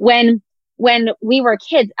 When we were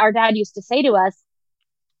kids, our dad used to say to us,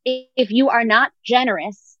 if you are not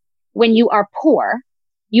generous when you are poor,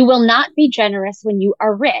 you will not be generous when you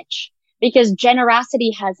are rich, because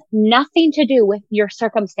generosity has nothing to do with your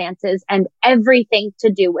circumstances and everything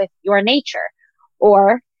to do with your nature.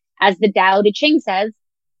 Or as the Tao Te Ching says,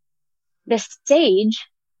 the sage,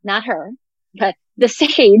 not her, but the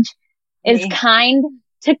sage is kind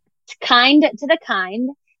to the kind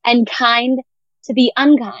and kind to the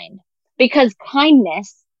unkind, because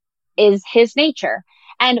kindness is his nature.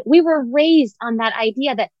 And we were raised on that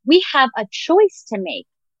idea that we have a choice to make.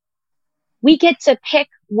 We get to pick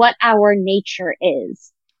what our nature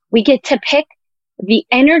is. We get to pick the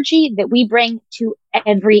energy that we bring to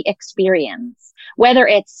every experience, whether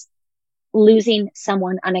it's losing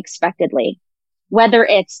someone unexpectedly, whether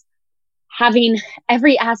it's having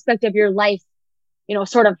every aspect of your life, you know,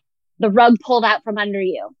 sort of the rug pulled out from under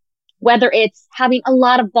you, whether it's having a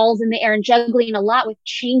lot of balls in the air and juggling a lot with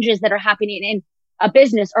changes that are happening in a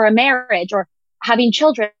business or a marriage or having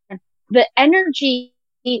children. The energy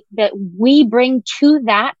that we bring to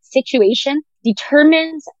that situation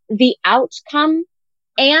determines the outcome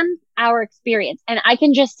and our experience. And I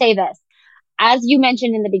can just say this, as you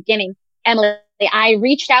mentioned in the beginning, Emily, I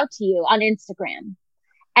reached out to you on Instagram,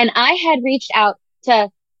 and I had reached out to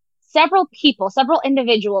several people, several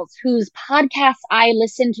individuals whose podcasts I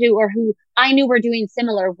listened to or who I knew were doing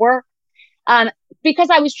similar work, because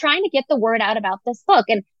I was trying to get the word out about this book.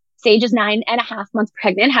 And Sage is 9.5 months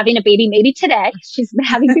pregnant, having a baby maybe today. She's been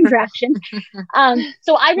having contractions.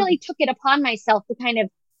 So I really took it upon myself to kind of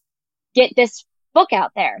get this book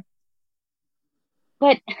out there.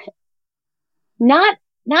 But not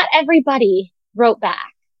everybody wrote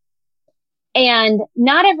back, and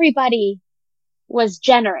not everybody was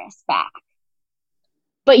generous back,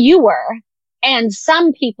 but you were, and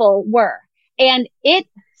some people were. And it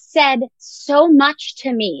said so much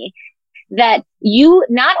to me that you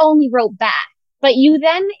not only wrote back, but you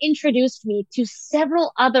then introduced me to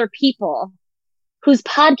several other people whose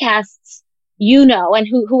podcasts you know, and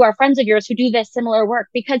who are friends of yours who do this similar work,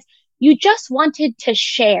 because you just wanted to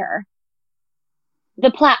share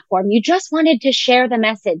the platform. You just wanted to share the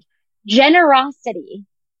message. Generosity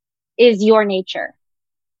is your nature.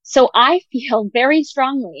 So I feel very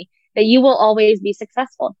strongly that you will always be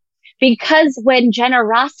successful, because when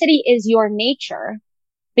generosity is your nature,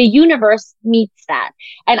 the universe meets that.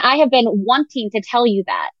 And I have been wanting to tell you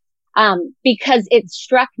that, because it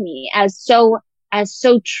struck me as so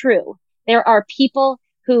true. There are people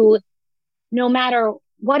who, no matter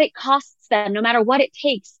what it costs them, no matter what it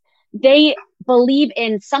takes, they believe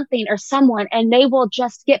in something or someone, and they will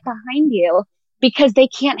just get behind you because they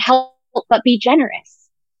can't help but be generous.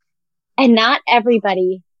 And not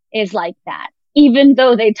everybody is like that, even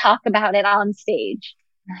though they talk about it on stage.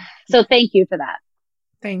 So thank you for that.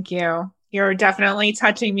 Thank you. You're definitely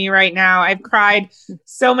touching me right now. I've cried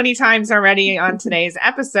so many times already on today's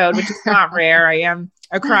episode, which is not rare. I am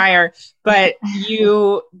a crier, but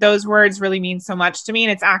those words really mean so much to me.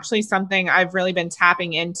 And it's actually something I've really been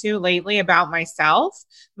tapping into lately about myself,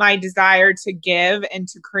 my desire to give and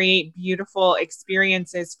to create beautiful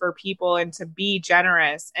experiences for people and to be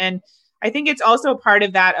generous. And I think it's also part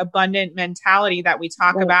of that abundant mentality that we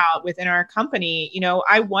talk about within our company. You know,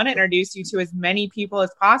 I want to introduce you to as many people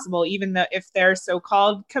as possible, even though if they're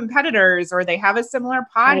so-called competitors or they have a similar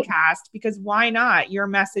podcast, because why not? Your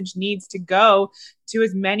message needs to go to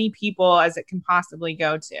as many people as it can possibly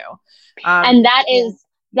go to. And that is,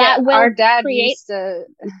 that will our dad create... used to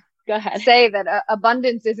Go ahead. say that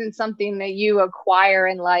abundance isn't something that you acquire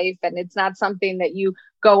in life, and it's not something that you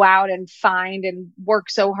go out and find and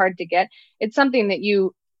work so hard to get. It's something that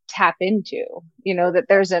you tap into, you know, that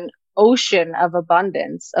there's an ocean of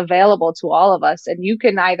abundance available to all of us. And you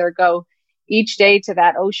can either go each day to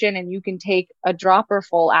that ocean and you can take a dropper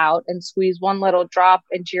full out and squeeze one little drop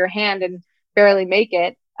into your hand and barely make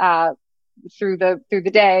it through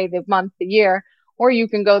the day, the month, the year. Or you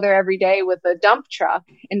can go there every day with a dump truck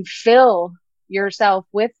and fill yourself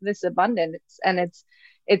with this abundance. And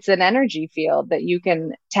it's an energy field that you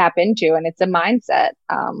can tap into, and it's a mindset.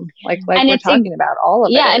 Like And we're talking about, all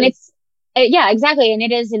of it and is. yeah, exactly. And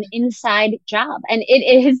it is an inside job, and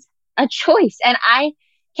it is a choice. And I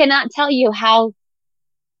cannot tell you how,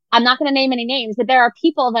 I'm not going to name any names, but there are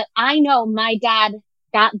people that I know my dad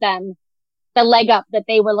got them the leg up that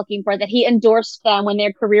they were looking for, that he endorsed them when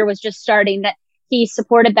their career was just starting, that he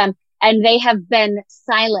supported them, and they have been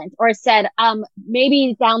silent or said,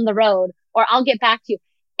 maybe down the road, or I'll get back to you.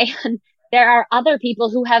 And there are other people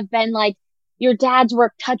who have been like, your dad's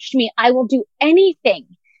work touched me. I will do anything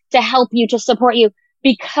to help you, to support you,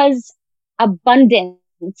 because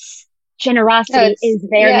abundance, generosity is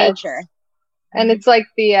their nature. And it's like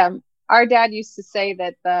our dad used to say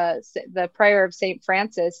that the prayer of Saint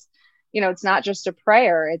Francis, it's not just a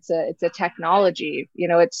prayer, it's a technology.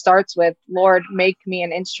 It starts with, Lord, make me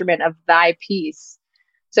an instrument of thy peace.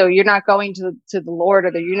 So you're not going to the Lord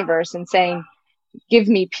or the universe and saying, give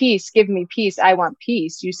me peace, I want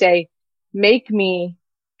peace. You say, make me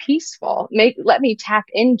peaceful, let me tap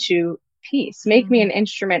into peace, make me an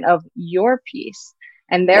instrument of your peace,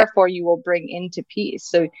 and therefore you will bring into peace.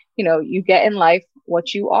 So you get in life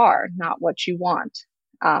what you are, not what you want.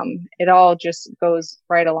 It all just goes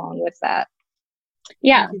right along with that.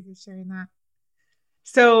 Yeah. Thank you for sharing that.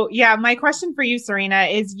 So yeah, my question for you, Serena,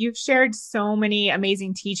 is you've shared so many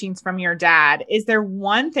amazing teachings from your dad. Is there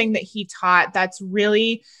one thing that he taught that's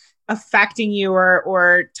really affecting you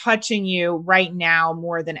or touching you right now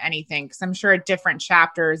more than anything? Because I'm sure at different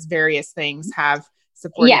chapters, various things have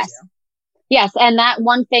supported you. Yes. And that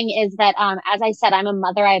one thing is that, as I said, I'm a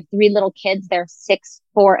mother. I have 3 little kids. They're 6,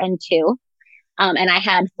 4, and 2. And I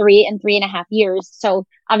had 3 and 3.5 years. So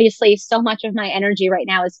obviously so much of my energy right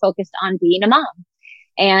now is focused on being a mom.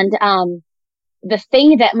 And, the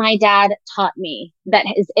thing that my dad taught me that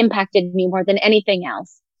has impacted me more than anything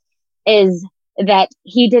else is that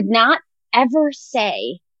he did not ever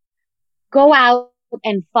say, go out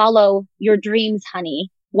and follow your dreams, honey,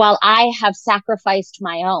 while I have sacrificed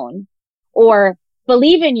my own, or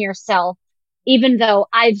believe in yourself, even though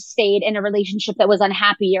I've stayed in a relationship that was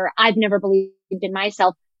unhappy, or I've never believed in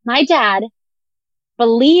myself. My dad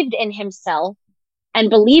believed in himself and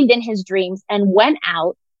believed in his dreams and went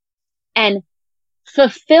out and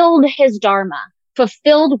fulfilled his dharma,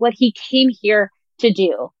 fulfilled what he came here to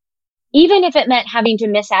do. Even if it meant having to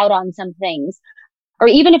miss out on some things, or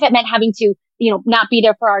even if it meant having to, not be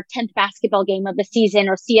there for our 10th basketball game of the season,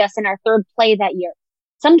 or see us in our 3rd play that year.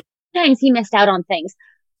 Sometimes he missed out on things,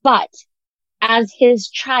 but as his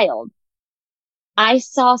child, I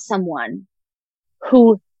saw someone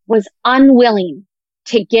who was unwilling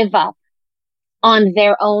to give up on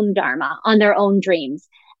their own dharma, on their own dreams.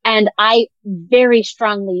 And I very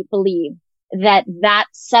strongly believe that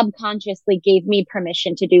subconsciously gave me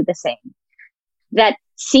permission to do the same. That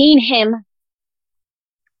seeing him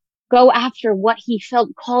go after what he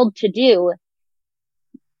felt called to do,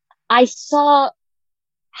 I saw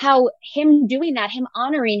how him doing that, him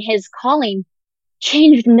honoring his calling,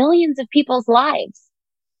 changed millions of people's lives.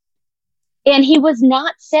 And he was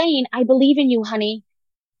not saying, I believe in you, honey,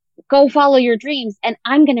 go follow your dreams, and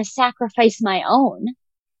I'm going to sacrifice my own.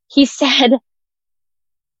 He said,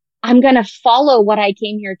 I'm going to follow what I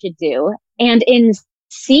came here to do. And in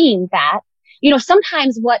seeing that,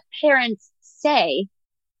 sometimes what parents say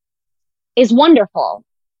is wonderful,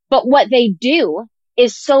 but what they do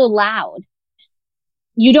is so loud,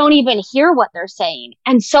 you don't even hear what they're saying.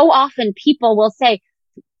 And so often people will say,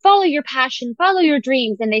 follow your passion, follow your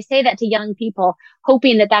dreams. And they say that to young people,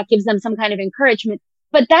 hoping that that gives them some kind of encouragement.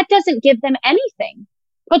 But that doesn't give them anything,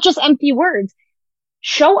 but just empty words.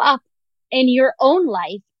 Show up in your own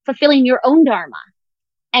life, fulfilling your own dharma.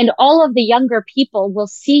 And all of the younger people will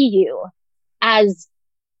see you as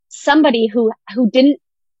somebody who didn't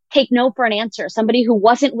take no for an answer, somebody who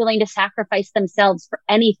wasn't willing to sacrifice themselves for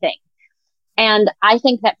anything. And I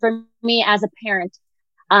think that for me as a parent,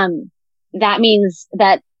 that means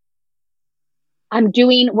that I'm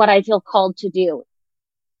doing what I feel called to do.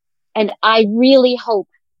 And I really hope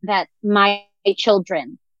that my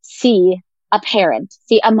children see a parent,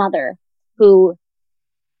 see a mother who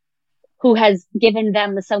has given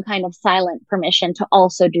them some kind of silent permission to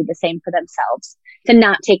also do the same for themselves, to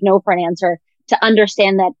not take no for an answer, to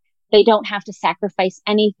understand that they don't have to sacrifice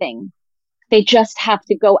anything. They just have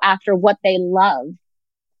to go after what they love.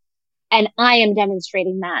 And I am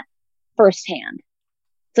demonstrating that firsthand.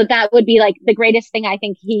 So that would be like the greatest thing I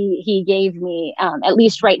think he gave me, at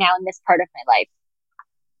least right now in this part of my life.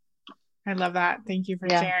 I love that. Thank you for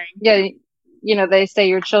sharing. Yeah. They say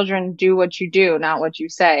your children do what you do, not what you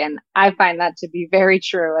say. And I find that to be very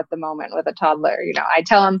true at the moment with a toddler. I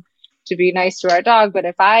tell him, to be nice to our dog. But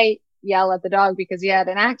if I yell at the dog because he had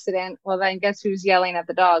an accident, well, then guess who's yelling at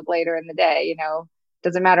the dog later in the day? You know,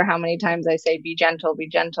 doesn't matter how many times I say, be gentle, be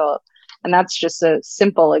gentle. And that's just a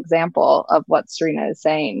simple example of what Serena is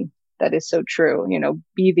saying that is so true. You know,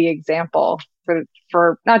 be the example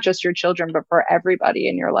for not just your children, but for everybody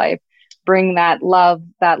in your life. Bring that love,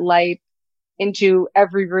 that light into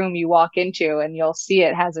every room you walk into, and you'll see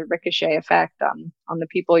it has a ricochet effect on the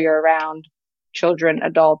people you're around, children,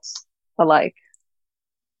 adults alike.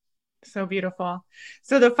 So beautiful.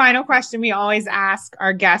 So the final question we always ask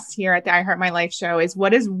our guests here at the I Heart My Life show is,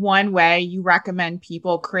 what is one way you recommend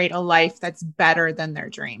people create a life that's better than their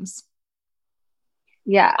dreams?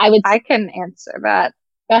 Yeah, I can answer that.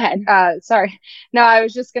 Go ahead. Sorry. No, I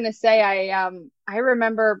was just gonna say I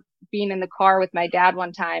remember being in the car with my dad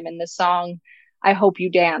one time, and the song "I Hope You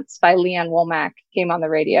Dance" by Leanne Womack came on the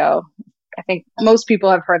radio. I think most people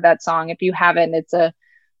have heard that song. If you haven't, it's a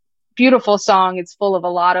beautiful song. It's full of a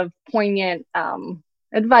lot of poignant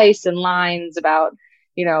advice and lines about,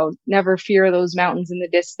 you know, never fear those mountains in the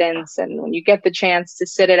distance, and when you get the chance to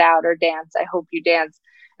sit it out or dance, I hope you dance.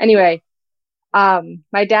 Anyway,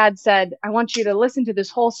 my dad said, I want you to listen to this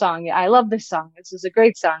whole song. I love this song. This is a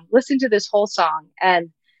great song. Listen to this whole song.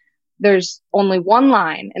 And there's only one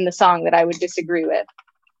line in the song that I would disagree with.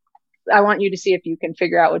 I want you to see if you can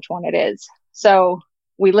figure out which one it is. So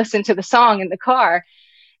we listened to the song in the car,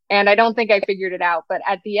 and I don't think I figured it out. But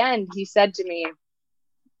at the end, he said to me,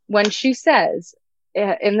 when she says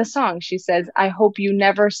in the song, she says, I hope you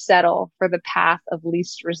never settle for the path of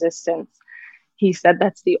least resistance. He said,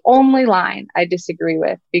 that's the only line I disagree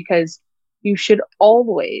with, because you should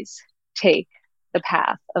always take the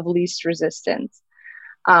path of least resistance.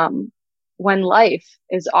 When life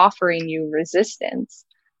is offering you resistance,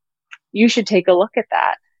 you should take a look at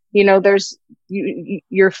that. You know,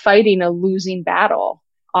 you're fighting a losing battle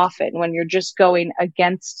often when you're just going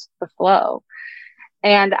against the flow.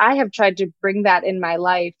 And I have tried to bring that in my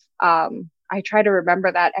life. I try to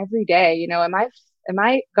remember that every day. You know, am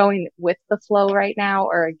I going with the flow right now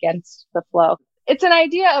or against the flow? It's an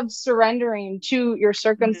idea of surrendering to your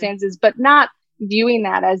circumstances, but not viewing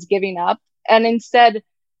that as giving up, and instead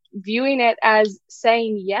viewing it as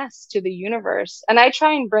saying yes to the universe. And I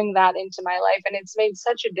try and bring that into my life, and it's made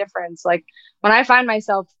such a difference. Like when I find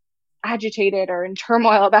myself agitated or in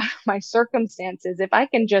turmoil about my circumstances, if I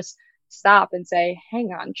can just stop and say, hang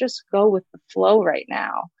on, just go with the flow right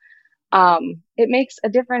now. It makes a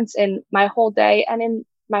difference in my whole day and in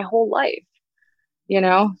my whole life, you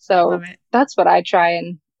know? So that's what I try.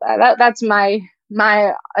 And that's my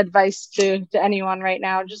advice to anyone right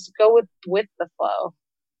now. Just go with the flow.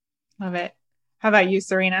 Love it. How about you,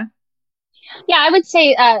 Serena? Yeah, I would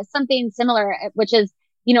say something similar, which is,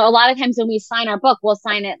 you know, a lot of times when we sign our book, we'll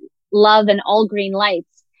sign it love and all green lights.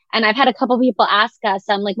 And I've had a couple people ask us,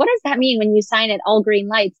 like, what does that mean when you sign it all green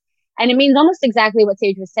lights? And it means almost exactly what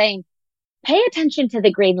Sage was saying. Pay attention to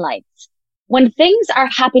the green lights. When things are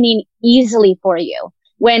happening easily for you,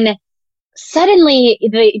 when suddenly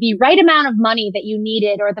the right amount of money that you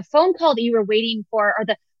needed, or the phone call that you were waiting for, or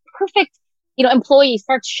the perfect, you know, employee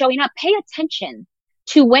starts showing up, pay attention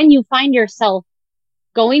to when you find yourself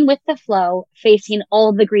going with the flow, facing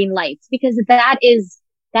all the green lights, because that is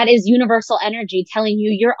universal energy telling you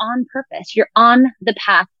you're on purpose. You're on the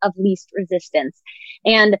path of least resistance.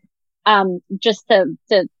 And just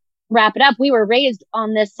to wrap it up, we were raised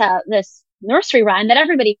on this nursery rhyme that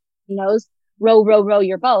everybody knows, row, row, row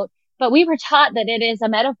your boat. But we were taught that it is a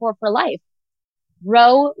metaphor for life.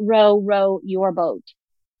 Row, row, row your boat.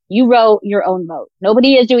 You row your own boat.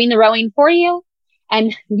 Nobody is doing the rowing for you.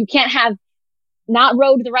 And you can't have not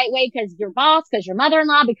rowed the right way because your boss, because your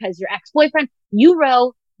mother-in-law, because your ex-boyfriend. You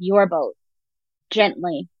row your boat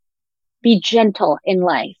gently. Be gentle in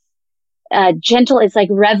life. Gentle is like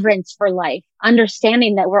reverence for life,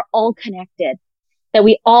 understanding that we're all connected, that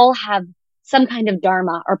we all have some kind of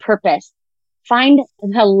dharma or purpose. Find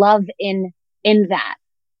the love in that.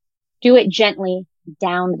 Do it gently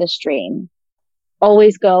down the stream.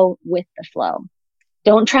 Always go with the flow.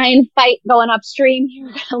 Don't try and fight going upstream. You're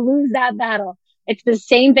going to lose that battle. It's the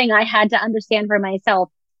same thing I had to understand for myself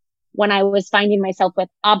when I was finding myself with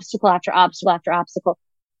obstacle after obstacle after obstacle.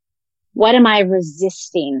 What am I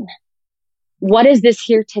resisting? What is this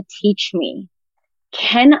here to teach me?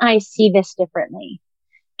 Can I see this differently?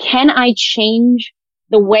 Can I change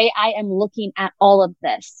the way I am looking at all of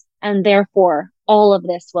this? And therefore, all of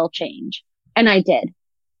this will change. And I did.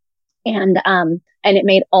 And it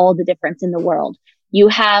made all the difference in the world. You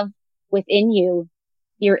have within you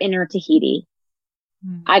your inner Tahiti.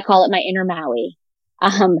 I call it my inner Maui.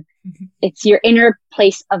 It's your inner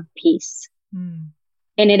place of peace.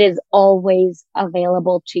 and it is always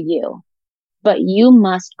available to you, but you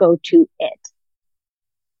must go to it.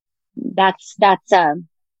 That's the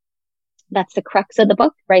crux of the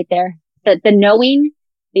book right there. The knowing,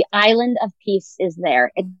 the island of peace is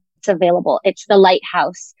there. It's available. It's the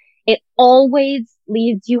lighthouse. It always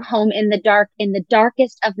leads you home in the dark, in the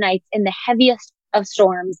darkest of nights, in the heaviest of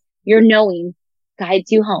storms. Your knowing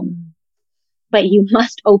guides you home, but you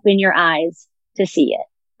must open your eyes to see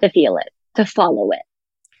it, to feel it, to follow it.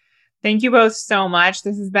 Thank you both so much.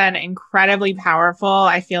 This has been incredibly powerful.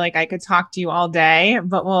 I feel like I could talk to you all day,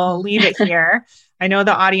 but we'll leave it here. I know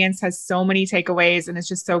the audience has so many takeaways and it's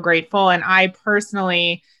just so grateful. And I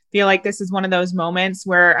personally feel like this is one of those moments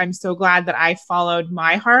where I'm so glad that I followed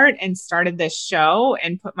my heart and started this show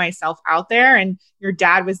and put myself out there. And your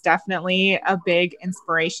dad was definitely a big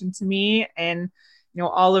inspiration to me and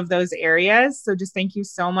all of those areas. So just thank you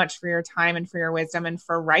so much for your time and for your wisdom and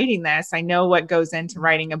for writing this. I know what goes into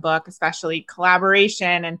writing a book, especially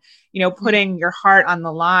collaboration and, putting your heart on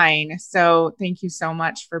the line. So thank you so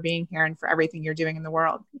much for being here and for everything you're doing in the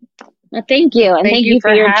world. Well, thank you. And thank you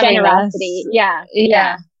for your generosity. Yeah.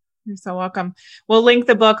 You're so welcome. We'll link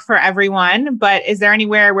the book for everyone, but is there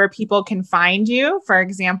anywhere where people can find you? For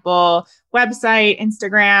example, website,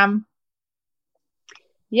 Instagram?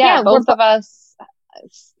 Yeah, both of us.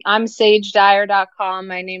 I'm sajedyer.com.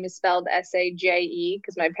 My name is spelled S-A-J-E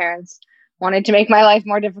because my parents wanted to make my life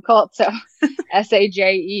more difficult. So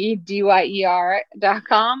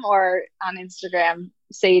SAJEDYER.com or on Instagram,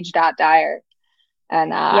 sage.dyer.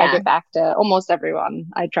 And I get back to almost everyone.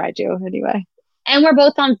 I try to anyway. And we're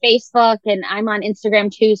both on Facebook and I'm on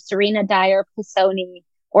Instagram too, Serena Dyer Pisoni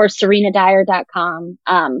or serenadyer.com.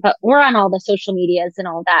 But we're on all the social medias and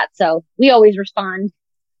all that. So we always respond.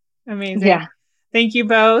 Amazing. Yeah. Thank you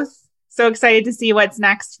both. So excited to see what's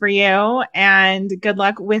next for you and good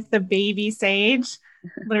luck with the baby Sage.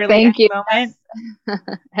 Literally Thank you. Moment.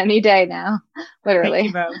 Any day now.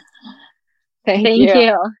 Literally. Thank you both. Thank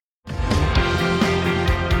you.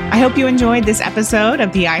 I hope you enjoyed this episode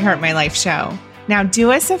of the I Heart My Life show. Now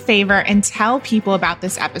do us a favor and tell people about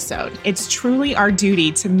this episode. It's truly our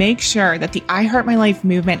duty to make sure that the I Heart My Life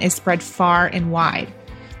movement is spread far and wide.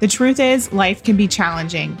 The truth is, life can be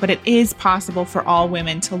challenging, but it is possible for all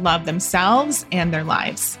women to love themselves and their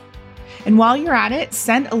lives. And while you're at it,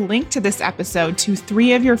 send a link to this episode to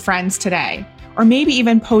 3 of your friends today, or maybe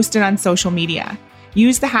even post it on social media.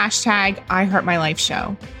 Use the hashtag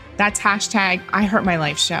 #IHeartMyLifeShow. That's hashtag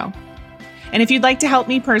 #IHeartMyLifeShow. And if you'd like to help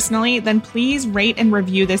me personally, then please rate and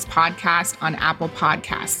review this podcast on Apple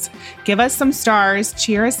Podcasts. Give us some stars,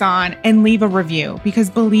 cheer us on, and leave a review because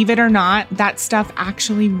believe it or not, that stuff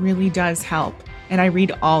actually really does help. And I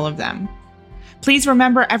read all of them. Please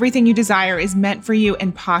remember everything you desire is meant for you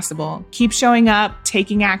and possible. Keep showing up,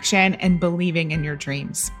 taking action, and believing in your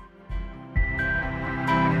dreams.